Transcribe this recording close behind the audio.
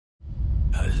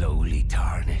A lowly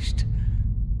tarnished,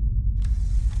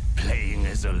 playing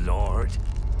as a lord.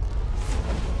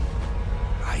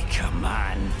 I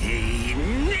command thee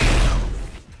now!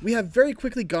 We have very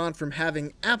quickly gone from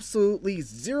having absolutely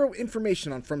zero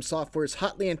information on FromSoftware's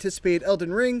hotly anticipated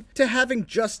Elden Ring to having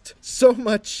just so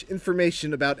much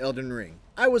information about Elden Ring.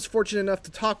 I was fortunate enough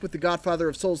to talk with the godfather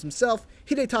of Souls himself,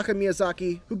 Hidetaka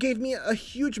Miyazaki, who gave me a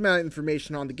huge amount of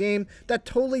information on the game that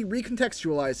totally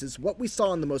recontextualizes what we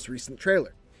saw in the most recent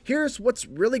trailer. Here's what's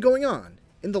really going on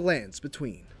in the Lands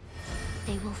Between.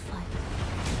 They will fight,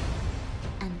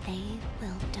 and they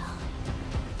will die.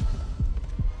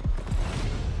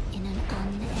 In an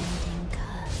unending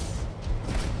curse.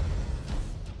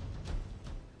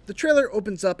 The trailer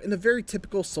opens up in a very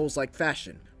typical Souls-like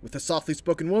fashion, with a softly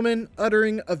spoken woman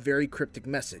uttering a very cryptic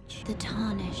message. The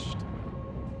Tarnished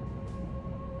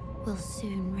will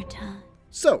soon return.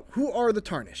 So, who are the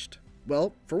Tarnished?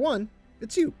 Well, for one,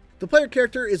 it's you. The player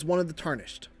character is one of the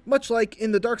Tarnished, much like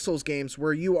in the Dark Souls games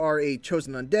where you are a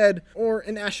chosen undead or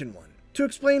an ashen one. To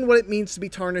explain what it means to be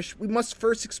Tarnished, we must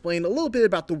first explain a little bit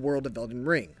about the world of Elden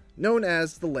Ring, known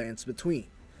as the Lands Between.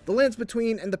 The Lands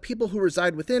Between and the people who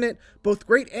reside within it, both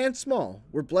great and small,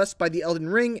 were blessed by the Elden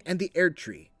Ring and the Erd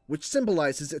Tree, which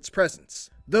symbolizes its presence.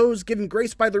 Those given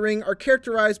grace by the ring are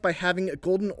characterized by having a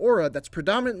golden aura that's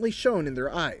predominantly shown in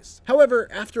their eyes. However,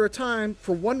 after a time,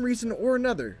 for one reason or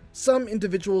another, some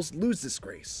individuals lose this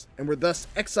grace, and were thus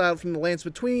exiled from the Lands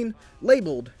Between,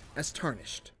 labeled as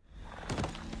Tarnished.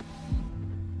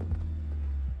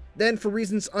 Then, for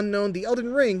reasons unknown, the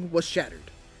Elden Ring was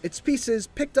shattered. Its pieces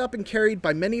picked up and carried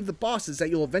by many of the bosses that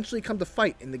you'll eventually come to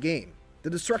fight in the game. The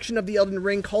destruction of the Elden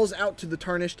Ring calls out to the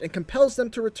Tarnished and compels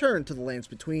them to return to the Lands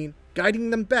Between,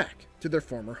 guiding them back to their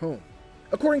former home.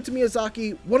 According to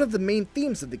Miyazaki, one of the main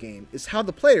themes of the game is how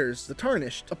the players, the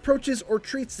Tarnished, approaches or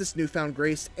treats this newfound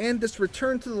grace and this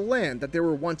return to the land that they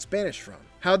were once banished from,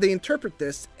 how they interpret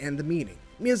this and the meaning.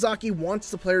 Miyazaki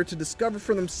wants the player to discover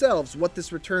for themselves what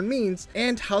this return means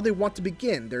and how they want to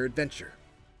begin their adventure.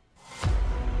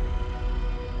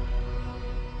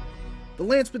 The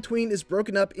Lands Between is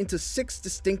broken up into 6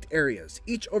 distinct areas,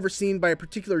 each overseen by a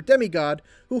particular demigod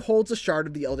who holds a shard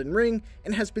of the Elden Ring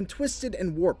and has been twisted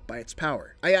and warped by its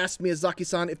power. I asked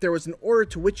Miyazaki-san if there was an order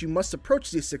to which you must approach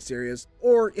these 6 areas,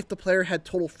 or if the player had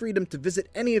total freedom to visit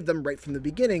any of them right from the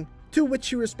beginning, to which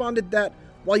he responded that,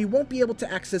 while you won't be able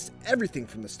to access everything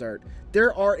from the start,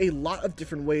 there are a lot of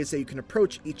different ways that you can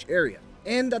approach each area,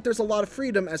 and that there's a lot of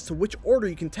freedom as to which order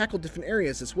you can tackle different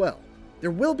areas as well. There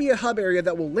will be a hub area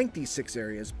that will link these 6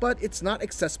 areas, but it's not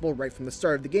accessible right from the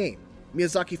start of the game.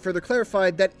 Miyazaki further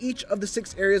clarified that each of the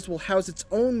 6 areas will house its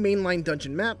own mainline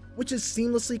dungeon map, which is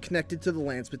seamlessly connected to the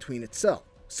Lands Between itself.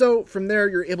 So, from there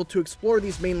you're able to explore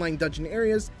these mainline dungeon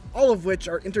areas, all of which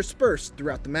are interspersed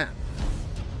throughout the map.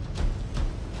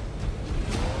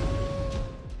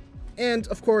 And,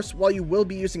 of course, while you will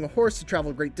be using a horse to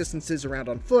travel great distances around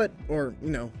on foot, or,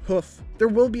 hoof, there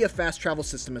will be a fast travel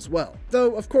system as well.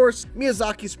 Though, of course,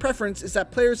 Miyazaki's preference is that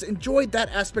players enjoyed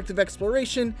that aspect of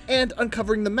exploration and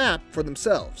uncovering the map for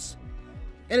themselves.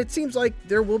 And it seems like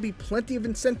there will be plenty of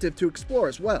incentive to explore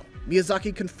as well.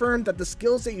 Miyazaki confirmed that the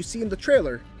skills that you see in the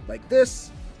trailer, like this,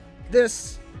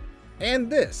 and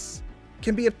this,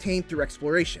 can be obtained through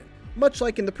exploration, much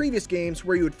like in the previous games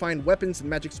where you would find weapons and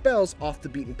magic spells off the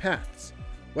beaten paths.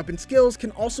 Weapon skills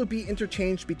can also be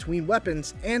interchanged between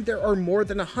weapons, and there are more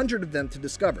than 100 of them to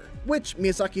discover, which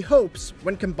Miyazaki hopes,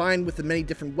 when combined with the many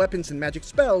different weapons and magic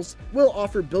spells, will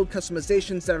offer build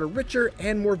customizations that are richer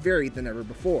and more varied than ever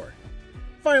before.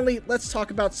 Finally, let's talk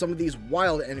about some of these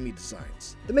wild enemy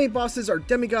designs. The main bosses are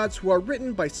demigods who are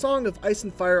written by Song of Ice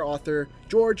and Fire author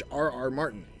George R.R.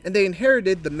 Martin, and they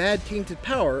inherited the mad tainted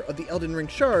power of the Elden Ring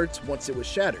shards once it was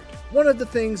shattered. One of the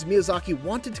things Miyazaki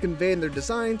wanted to convey in their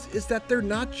designs is that they're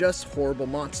not just horrible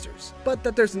monsters, but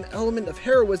that there's an element of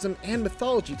heroism and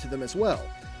mythology to them as well,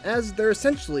 as they're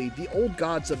essentially the old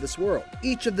gods of this world.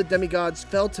 Each of the demigods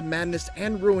fell to madness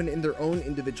and ruin in their own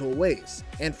individual ways,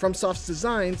 and FromSoft's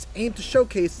designs aim to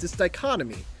showcase this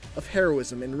dichotomy of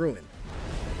heroism and ruin.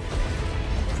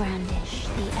 Brandish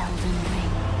the Elden Ring.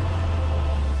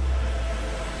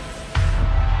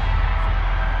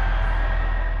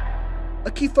 A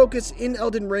key focus in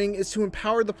Elden Ring is to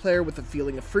empower the player with a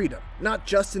feeling of freedom, not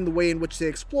just in the way in which they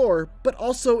explore, but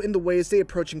also in the ways they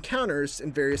approach encounters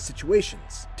in various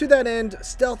situations. To that end,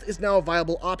 stealth is now a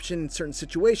viable option in certain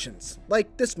situations,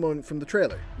 like this moment from the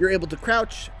trailer. You're able to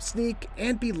crouch, sneak,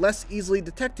 and be less easily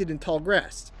detected in tall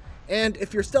grass. And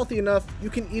if you're stealthy enough, you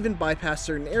can even bypass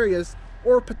certain areas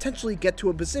or potentially get to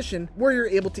a position where you're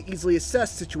able to easily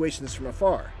assess situations from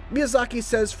afar. Miyazaki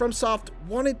says FromSoft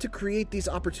wanted to create these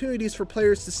opportunities for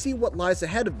players to see what lies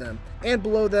ahead of them, and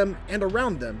below them, and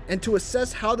around them, and to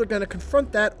assess how they're going to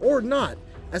confront that or not,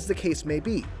 as the case may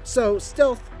be. So,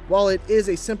 stealth, while it is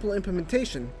a simple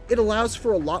implementation, it allows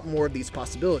for a lot more of these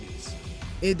possibilities.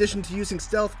 In addition to using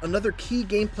stealth, another key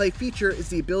gameplay feature is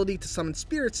the ability to summon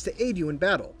spirits to aid you in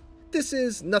battle. This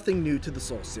is nothing new to the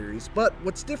Souls series, but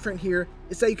what's different here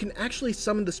is that you can actually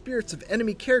summon the spirits of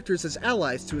enemy characters as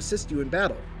allies to assist you in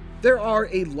battle. There are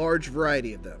a large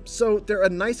variety of them, so they're a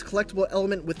nice collectible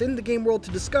element within the game world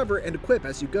to discover and equip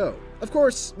as you go. Of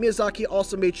course, Miyazaki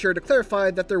also made sure to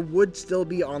clarify that there would still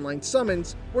be online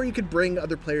summons where you could bring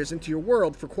other players into your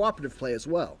world for cooperative play as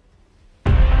well.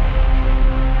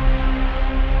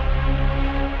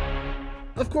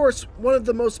 Of course, one of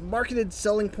the most marketed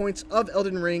selling points of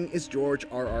Elden Ring is George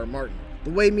R.R. Martin. The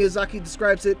way Miyazaki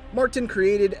describes it, Martin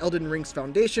created Elden Ring's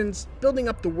foundations, building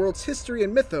up the world's history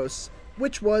and mythos,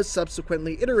 which was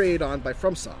subsequently iterated on by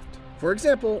FromSoft. For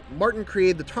example, Martin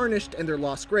created the Tarnished and their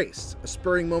Lost Grace, a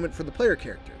spurring moment for the player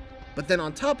character. But then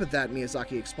on top of that,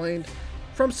 Miyazaki explained,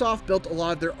 FromSoft built a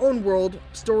lot of their own world,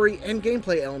 story, and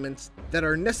gameplay elements that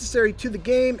are necessary to the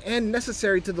game and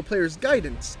necessary to the player's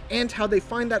guidance, and how they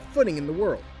find that footing in the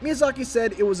world. Miyazaki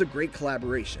said it was a great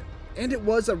collaboration, and it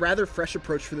was a rather fresh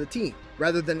approach for the team.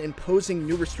 Rather than imposing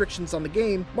new restrictions on the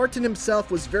game, Martin himself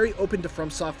was very open to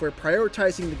FromSoftware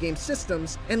prioritizing the game's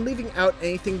systems and leaving out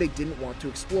anything they didn't want to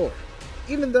explore,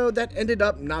 even though that ended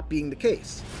up not being the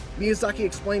case. Miyazaki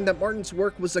explained that Martin's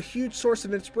work was a huge source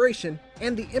of inspiration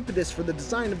and the impetus for the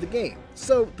design of the game,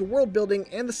 so the world building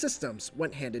and the systems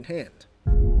went hand in hand.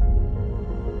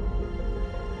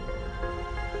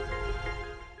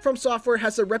 FromSoftware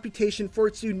has a reputation for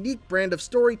its unique brand of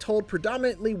story told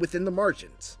predominantly within the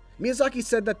margins. Miyazaki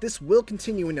said that this will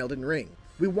continue in Elden Ring.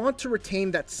 We want to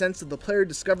retain that sense of the player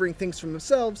discovering things for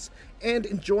themselves and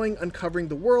enjoying uncovering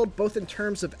the world both in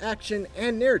terms of action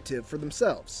and narrative for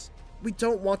themselves. We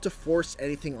don't want to force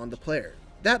anything on the player.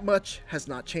 That much has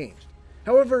not changed.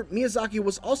 However, Miyazaki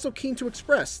was also keen to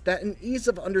express that an ease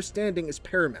of understanding is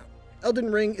paramount.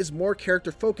 Elden Ring is more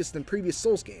character-focused than previous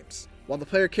Souls games. While the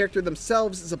player character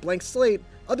themselves is a blank slate,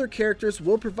 other characters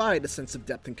will provide a sense of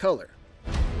depth and color.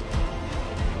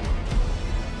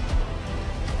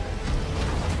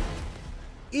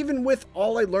 Even with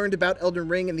all I learned about Elden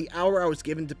Ring in the hour I was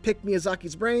given to pick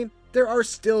Miyazaki's brain, there are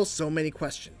still so many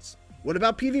questions. What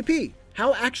about PvP?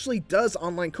 How actually does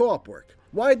online co-op work?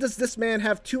 Why does this man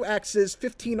have 2 axes,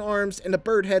 15 arms, and a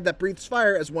bird head that breathes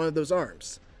fire as one of those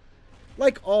arms?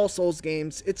 Like all Souls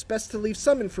games, it's best to leave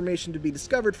some information to be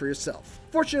discovered for yourself.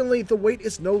 Fortunately, the wait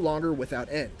is no longer without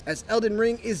end, as Elden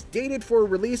Ring is dated for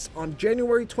release on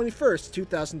January 21st,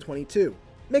 2022.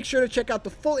 Make sure to check out the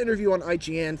full interview on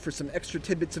IGN for some extra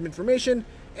tidbits of information,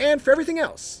 and for everything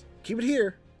else, keep it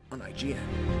here on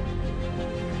IGN.